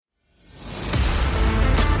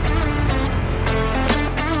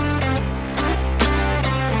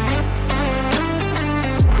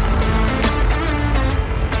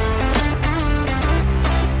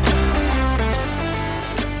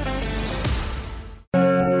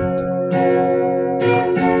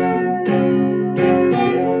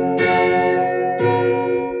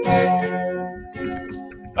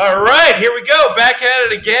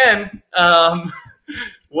it again.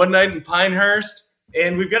 One night in Pinehurst,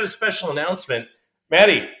 and we've got a special announcement.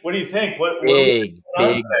 Matty, what do you think? What big.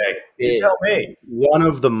 You tell me. One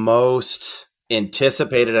of the most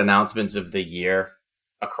anticipated announcements of the year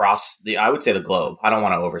across I would say the globe. I don't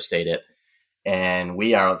want to overstate it. And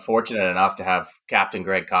we are fortunate enough to have Captain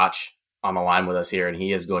Greg Koch on the line with us here, and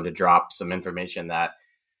he is going to drop some information that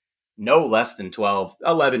no less than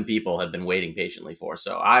 11 people have been waiting patiently for.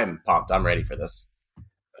 So I'm pumped. I'm ready for this.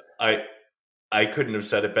 I couldn't have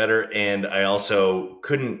said it better, and I also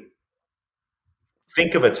couldn't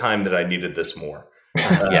think of a time that I needed this more.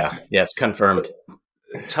 Yes, confirmed.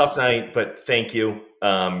 Tough night, but thank you,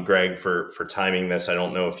 Greg, for timing this. I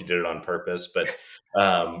don't know if you did it on purpose, but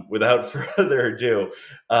without further ado,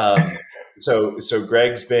 so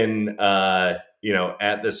Greg's been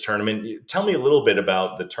at this tournament. Tell me a little bit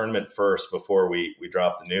about the tournament first before we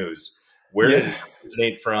drop the news. Where did it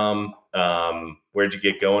originate from? Where'd you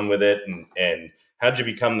get going with it, and how'd you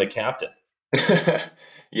become the captain?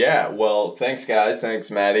 Yeah, well, thanks guys. Thanks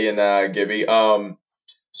Matty and Gibby.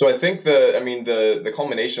 So I think the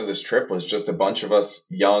culmination of this trip was just a bunch of us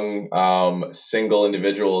young single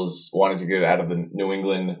individuals wanting to get out of the New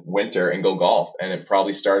England winter and go golf. And it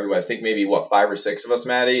probably started with, I think, maybe 5 or 6 of us,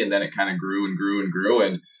 Matty, and then it kind of grew and grew and grew.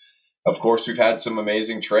 And of course, we've had some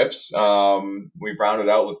amazing trips. We've rounded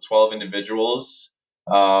out with 12 individuals.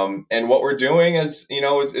 And what we're doing is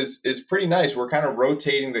pretty nice. We're kind of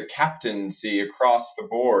rotating the captaincy across the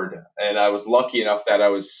board. And I was lucky enough that I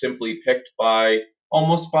was simply picked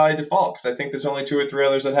almost by default, because I think there's only 2 or 3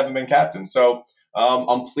 others that haven't been captain. So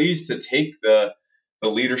I'm pleased to take the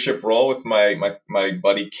leadership role with my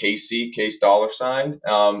buddy Case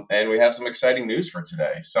 $, and we have some exciting news for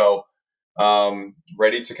today. So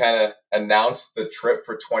ready to kind of announce the trip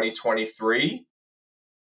for 2023,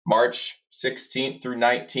 March 16th through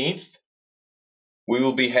 19th. We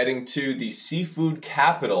will be heading to the seafood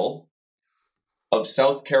capital of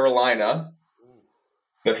South Carolina,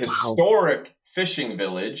 the historic fishing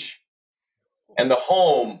village, and the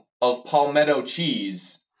home of palmetto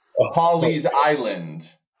cheese, Pawleys Island.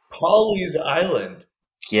 Pawleys Island.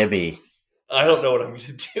 Gibby. I don't know what I'm going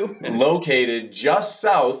to do. Located just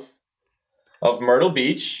south of Myrtle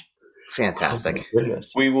Beach. Fantastic. Oh,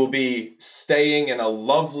 goodness. We will be staying in a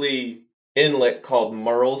lovely inlet called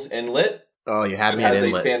Murrells Inlet. Oh, you had me at inlet.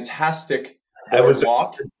 It has a fantastic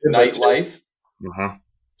boardwalk, nightlife. Mm-hmm.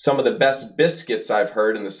 Some of the best biscuits I've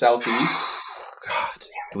heard in the Southeast. God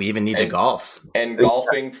damn it. We even need to golf. And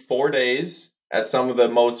golfing 4 days at some of the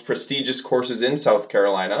most prestigious courses in South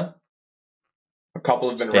Carolina. A couple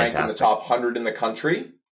have been ranked in the top 100 in the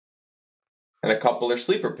country. And a couple are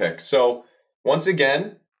sleeper picks. So, once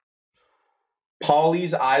again,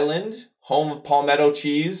 Pawleys Island, home of palmetto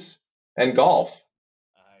cheese and golf.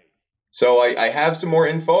 So I have some more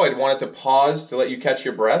info. I wanted to pause to let you catch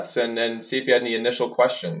your breaths and then see if you had any initial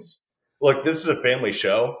questions. Look, this is a family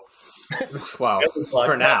show. Wow.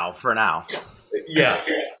 For now. Yeah.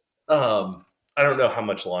 I don't know how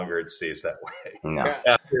much longer it stays that way. No.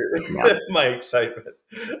 After my excitement.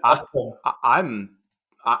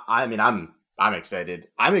 I'm excited.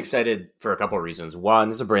 I'm excited for a couple of reasons.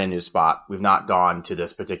 One, it's a brand new spot. We've not gone to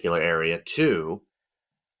this particular area. 2,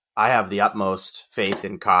 I have the utmost faith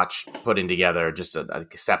in Koch putting together just an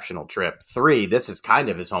exceptional trip. 3, this is kind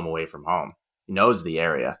of his home away from home. He knows the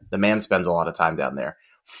area. The man spends a lot of time down there.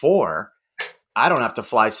 4, I don't have to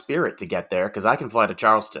fly Spirit to get there because I can fly to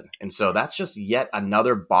Charleston. And so that's just yet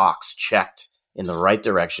another box checked in the right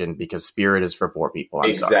direction because Spirit is for poor people.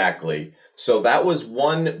 Exactly. Sorry. So that was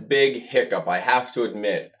one big hiccup, I have to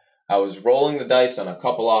admit. I was rolling the dice on a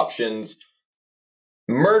couple options.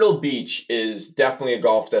 Myrtle Beach is definitely a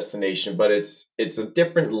golf destination, but it's a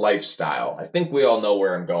different lifestyle. I think we all know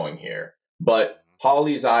where I'm going here. But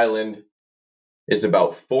Pawleys Island is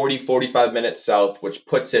about 45 minutes south, which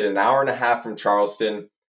puts it an hour and a half from Charleston.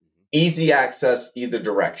 Easy access either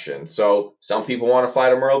direction. So some people want to fly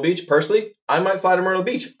to Myrtle Beach. Personally, I might fly to Myrtle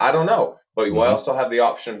Beach. I don't know. But we also have the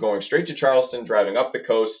option of going straight to Charleston, driving up the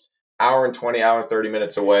coast, hour and 30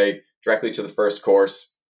 minutes away, directly to the first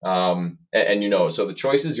course. So the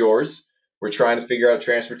choice is yours. We're trying to figure out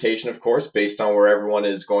transportation, of course, based on where everyone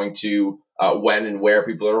is going to, when and where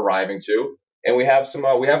people are arriving to. And we have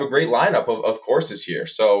we have a great lineup of courses here.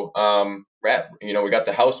 So, we got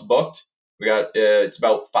the house booked. We got, it's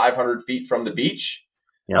about 500 feet from the beach.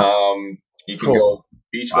 Yeah. You can go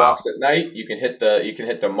beach walks at night. You can hit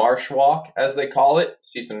the marsh walk, as they call it,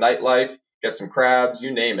 see some nightlife, get some crabs,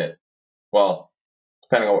 you name it. Well,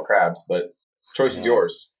 depending on what crabs, but choice is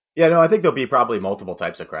yours. Yeah, no, I think there'll be probably multiple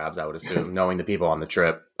types of crabs, I would assume, knowing the people on the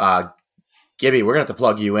trip. Gibby, we're gonna have to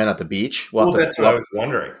plug you in at the beach. That's what I was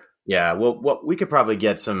wondering. Yeah, we could probably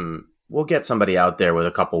get we'll get somebody out there with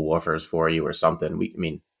a couple woofers for you or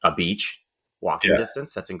something. A beach walking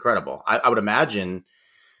distance. That's incredible. I would imagine,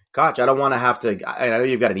 Koch, I don't want to have to, I know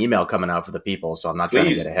you've got an email coming out for the people, so I'm not trying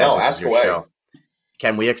to get ahead. No, this ask is your away. show.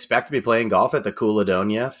 Can we expect to be playing golf at the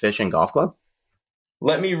Caledonia Fish and Golf Club?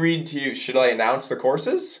 Let me read to you. Should I announce the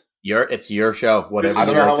courses? It's your show. Whatever I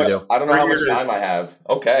don't know how much time I have.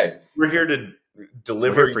 Okay. We're here to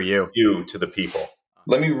deliver for you to the people.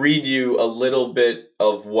 Let me read you a little bit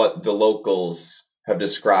of what the locals have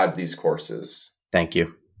described these courses. Thank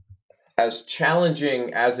you. As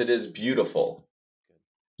challenging as it is beautiful,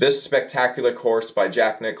 this spectacular course by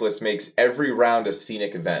Jack Nicklaus makes every round a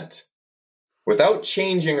scenic event. Without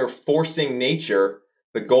changing or forcing nature,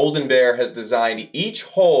 the Golden Bear has designed each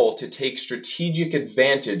hole to take strategic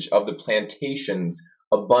advantage of the plantation's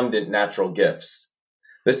abundant natural gifts.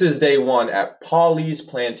 This is day 1 at Pawleys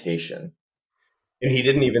Plantation. And he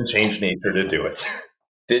didn't even change nature to do it.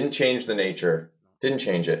 Didn't change the nature. Didn't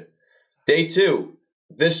change it. Day 2.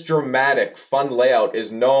 This dramatic, fun layout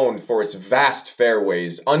is known for its vast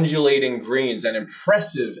fairways, undulating greens, and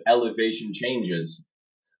impressive elevation changes.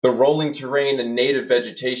 The rolling terrain and native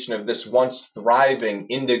vegetation of this once thriving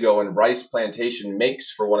indigo and rice plantation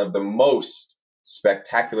makes for one of the most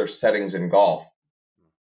spectacular settings in golf.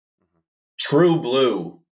 True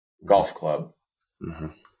Blue Golf Club. Mm-hmm.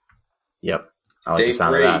 Yep. I like Day the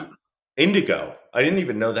sound 3. of that. Indigo. I didn't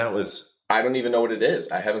even know that was. I don't even know what it is.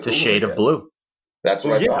 I haven't. It's a shade of blue. That's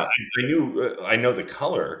what I thought. I knew. I know the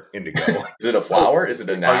color indigo. Is it a flower? Is it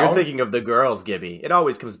a noun? Oh, you're thinking of the girls, Gibby. It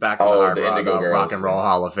always comes back to the Indigo girls. Rock and Roll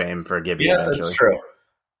Hall of Fame for Gibby. Yeah, eventually. that's true.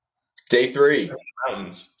 Day 3.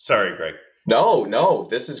 Mountains. Sorry, Greg. No,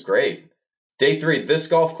 this is great. Day 3. This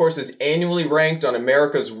golf course is annually ranked on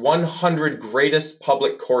America's 100 greatest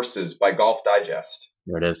public courses by Golf Digest.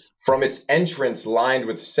 There it is. From its entrance lined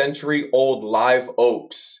with century-old live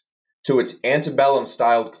oaks to its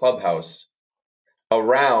antebellum-styled clubhouse, a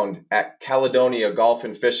round at Caledonia Golf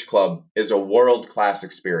and Fish Club is a world-class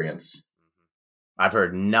experience. I've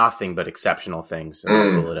heard nothing but exceptional things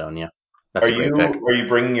about Caledonia. That's a great pick. Are you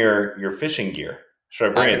bringing your fishing gear?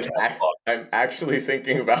 Should I bring a tackle box? I'm actually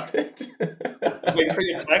thinking about it. Wait,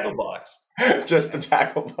 bring a tackle box. Just the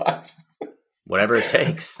tackle box. Whatever it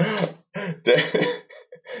takes.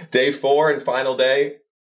 Day 4 and final day.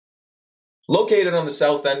 Located on the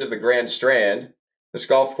south end of the Grand Strand, this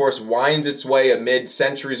golf course winds its way amid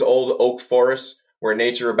centuries-old oak forests where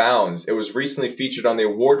nature abounds. It was recently featured on the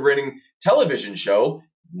award-winning television show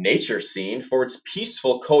Nature Scene for its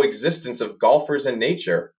peaceful coexistence of golfers and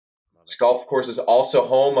nature. This golf course is also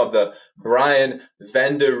home of the Brian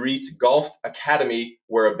Van der Riet Golf Academy,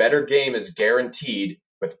 where a better game is guaranteed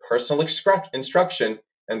with personal instruction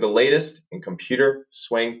and the latest in computer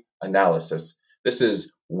swing analysis. This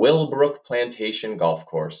is Willbrook Plantation Golf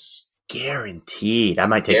Course. Guaranteed. I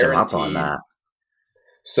might take them up on that.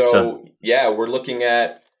 So, we're looking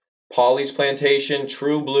at Pawleys Plantation,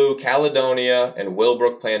 True Blue, Caledonia, and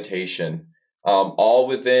Willbrook Plantation, all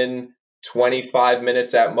within 25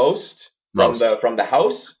 minutes at most from the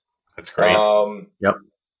house. That's great. Yep.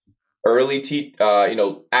 Early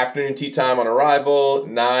afternoon tea time on arrival,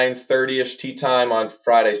 9:30ish tea time on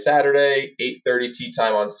Friday, Saturday, 8:30 tea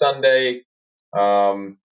time on Sunday.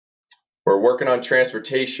 We're working on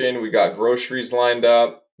transportation. We got groceries lined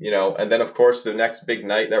up, and then of course the next big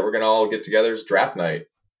night that we're gonna all get together is draft night.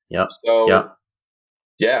 Yep. So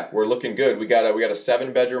we're looking good. We got a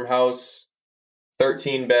 7-bedroom house,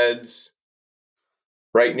 13 beds,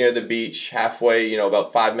 right near the beach, halfway,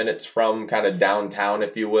 about 5 minutes from kind of downtown,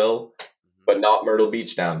 if you will, but not Myrtle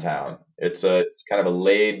Beach downtown. It's kind of a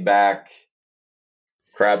laid back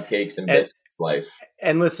crab cakes and biscuits life.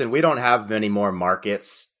 And listen, we don't have many more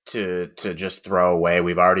markets to just throw away.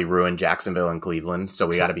 We've already ruined Jacksonville and Cleveland, so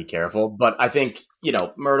we got to be careful. But I think,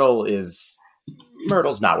 Myrtle's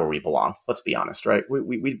not where we belong. Let's be honest, right?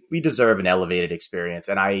 We deserve an elevated experience.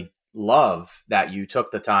 And I love that you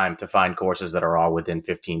took the time to find courses that are all within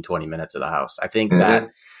 15, 20 minutes of the house. I think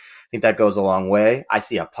that goes a long way. I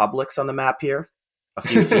see a Publix on the map here, a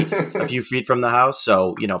few feet from the house.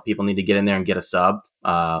 So, people need to get in there and get a sub.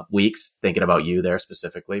 Weeks thinking about you there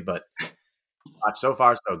specifically, but so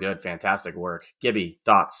far so good. Fantastic work. Gibby,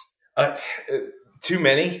 thoughts? Too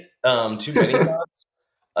many thoughts.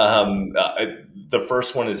 The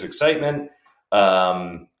first one is excitement.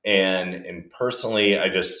 And personally, I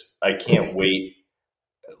can't wait.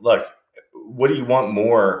 Look, what do you want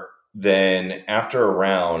more than after a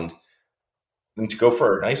round than to go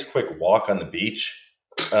for a nice quick walk on the beach,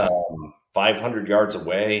 500 yards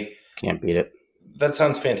away? Can't beat it. That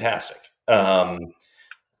sounds fantastic.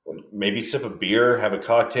 Maybe sip a beer, have a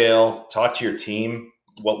cocktail, talk to your team.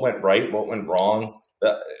 What went right? What went wrong?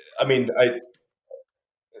 I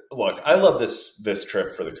love this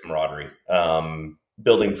trip for the camaraderie,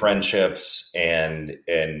 building friendships and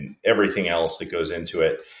everything else that goes into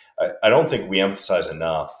it. I don't think we emphasize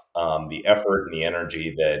enough the effort and the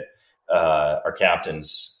energy that our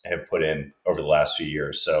captains have put in over the last few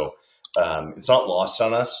years. So it's not lost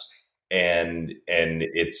on us, and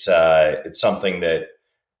it's something that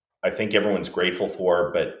I think everyone's grateful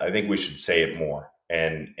for. But I think we should say it more.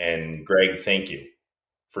 And Greg, thank you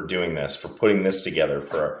for doing this, for putting this together,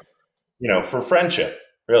 for friendship,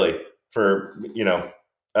 really, for you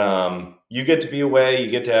get to be away,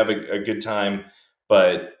 you get to have a good time,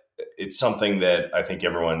 but it's something that I think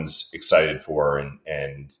everyone's excited for,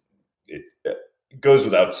 and it goes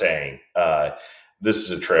without saying. This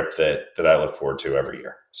is a trip that I look forward to every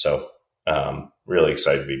year. So really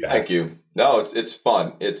excited to be back. Thank you. No, it's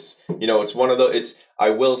fun. It's one of the.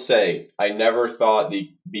 I will say, I never thought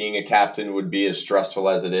being a captain would be as stressful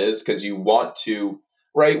as it is, because you want to.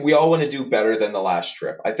 Right, we all want to do better than the last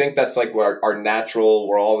trip. I think that's like our natural.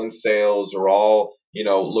 We're all in sales. We're all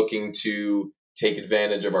looking to take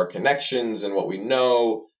advantage of our connections and what we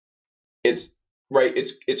know. It's right.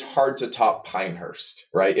 It's hard to top Pinehurst.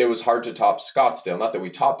 Right, it was hard to top Scottsdale. Not that we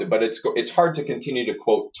topped it, but it's hard to continue to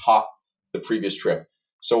quote top the previous trip.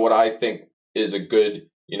 So what I think is a good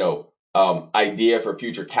idea for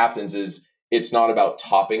future captains is it's not about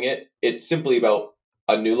topping it. It's simply about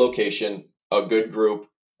a new location, a good group,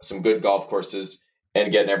 some good golf courses,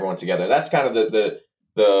 and getting everyone together. That's kind of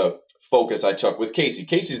the focus I took with Casey.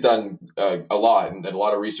 Casey's done a lot and a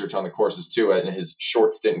lot of research on the courses too, in his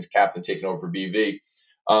short stint as captain taking over for BV.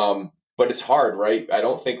 But it's hard, right? I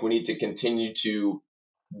don't think we need to continue to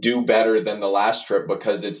do better than the last trip,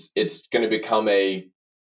 because it's going to become a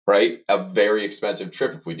very expensive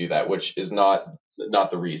trip if we do that, which is not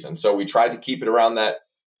the reason. So we tried to keep it around that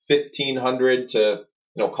 1,500 to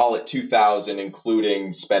call it 2,000,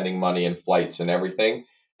 including spending money and flights and everything.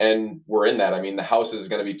 And we're in that. I mean, the house is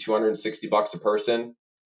going to be $260 a person.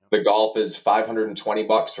 The golf is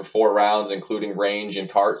 $520 for 4 rounds, including range and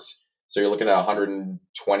carts. So you're looking at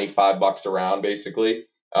 $125 a round, basically.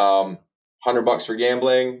 $100 for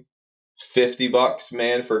gambling, $50,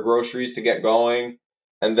 man, for groceries to get going.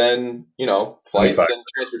 And then, flights and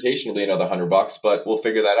transportation will be another $100, but we'll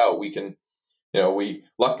figure that out. We can, we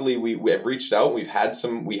have reached out. We have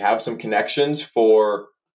some connections for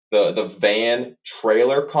the van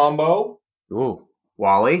trailer combo. Ooh,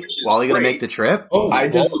 Wally going to make the trip? Oh,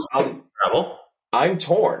 travel. I'm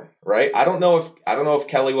torn, right? I don't know if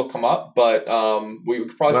Kelly will come up, but we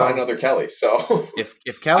could probably find another Kelly. So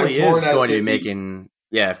if Kelly is going to be making,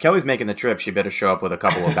 if Kelly's making the trip, she better show up with a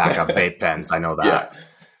couple of backup vape pens. I know that. Yeah.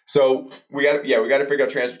 So we got to figure out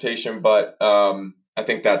transportation, but I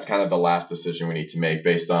think that's kind of the last decision we need to make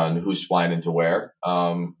based on who's flying into where.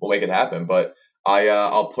 We'll make it happen, but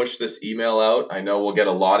I'll push this email out. I know we'll get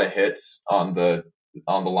a lot of hits on the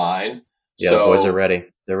line. Yeah, so, the boys are ready.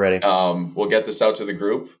 They're ready. We'll get this out to the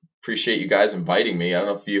group. Appreciate you guys inviting me. I don't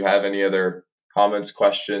know if you have any other comments,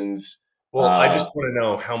 questions. Well, I just want to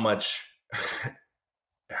know how much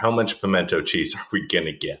pimento cheese are we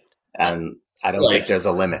gonna get? And I don't think there's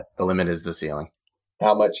a limit. The limit is the ceiling.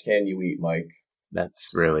 How much can you eat, Mike?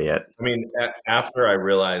 That's really it. I mean, after I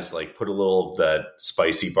realized, put a little of that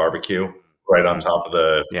spicy barbecue right on top of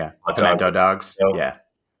the pimento dogs. Yeah.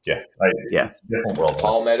 It's a different world.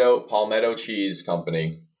 Palmetto Cheese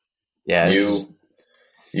Company. Yeah,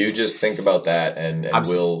 you just think about that, and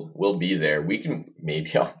we'll be there. We can maybe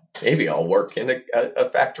I'll work in a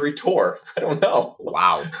factory tour. I don't know.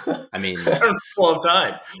 Wow. I mean, I don't know all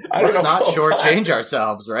time. Let's not shortchange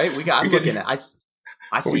ourselves, right? I'm looking at.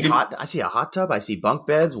 I see a hot tub. I see bunk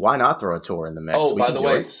beds. Why not throw a tour in the mix? Oh, by the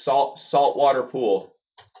way, saltwater pool.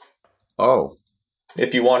 Oh,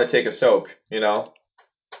 if you want to take a soak,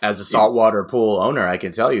 As a saltwater pool owner, I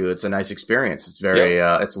can tell you it's a nice experience. It's very,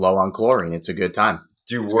 it's low on chlorine. It's a good time.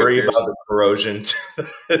 Do you worry about the corrosion to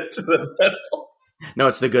the metal? No,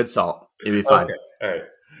 it's the good salt. It'll be fine. Okay. All right.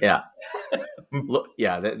 Yeah. Look,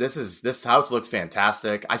 this house looks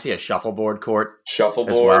fantastic. I see a shuffleboard court. As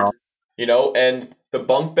well. And the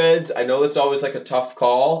bunk beds. I know that's always like a tough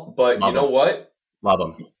call, but Love them. What? Love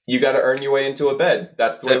them. You got to earn your way into a bed.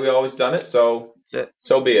 That's the way we always done it. So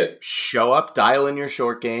so be it. Show up, dial in your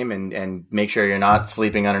short game, and make sure you're not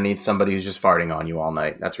sleeping underneath somebody who's just farting on you all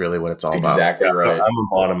night. That's really what it's all about. Exactly right. I'm a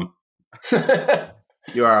bottom.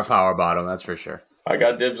 You are a power bottom, that's for sure. I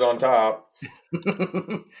got dibs on top.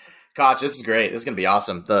 Koch, this is great. This is going to be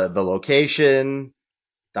awesome. The location,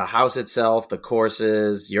 the house itself, the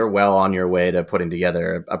courses, you're well on your way to putting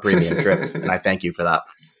together a premium trip. And I thank you for that.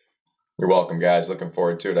 You're welcome, guys. Looking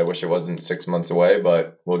forward to it. I wish it wasn't 6 months away,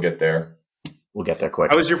 but we'll get there. We'll get there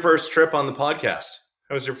quick. How was your first trip on the podcast?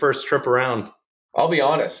 How was your first trip around? I'll be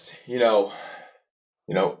honest, I'm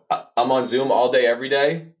on Zoom all day, every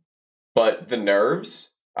day, but the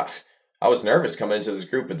nerves, I was nervous coming into this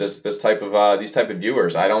group with these type of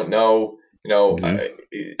viewers. I don't know, and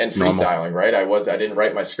It's freestyling, normal. right? I didn't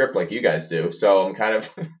write my script like you guys do. So I'm kind of,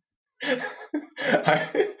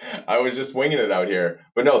 I was just winging it out here,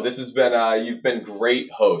 but no, this has been, you've been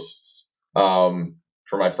great hosts.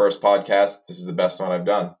 For my first podcast, this is the best one I've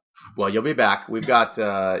done. Well, you'll be back. We've got,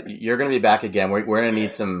 you're going to be back again. We're going to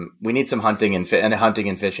need some hunting and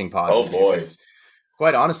fishing pods. Oh boy.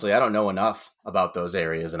 Quite honestly, I don't know enough about those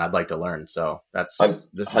areas and I'd like to learn. So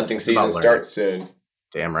hunting season starts soon.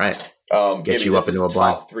 Damn right. Get you up into a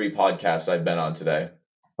top 3 podcasts I've been on today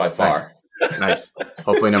by far. Nice.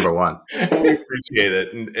 Hopefully number 1. We appreciate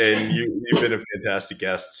it. And you've been a fantastic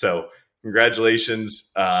guest. So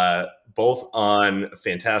congratulations, both on a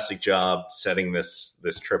fantastic job setting this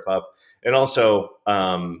trip up and also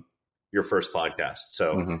your first podcast.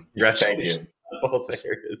 So congratulations on both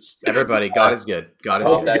areas. Everybody, God is good. God is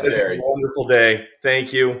good. It's a wonderful day.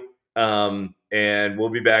 Thank you. And we'll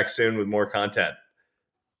be back soon with more content.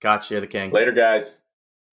 Gotcha, the king. Later, guys.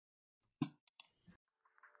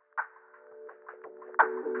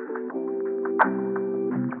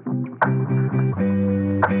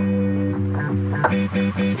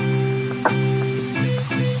 Thank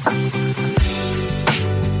you.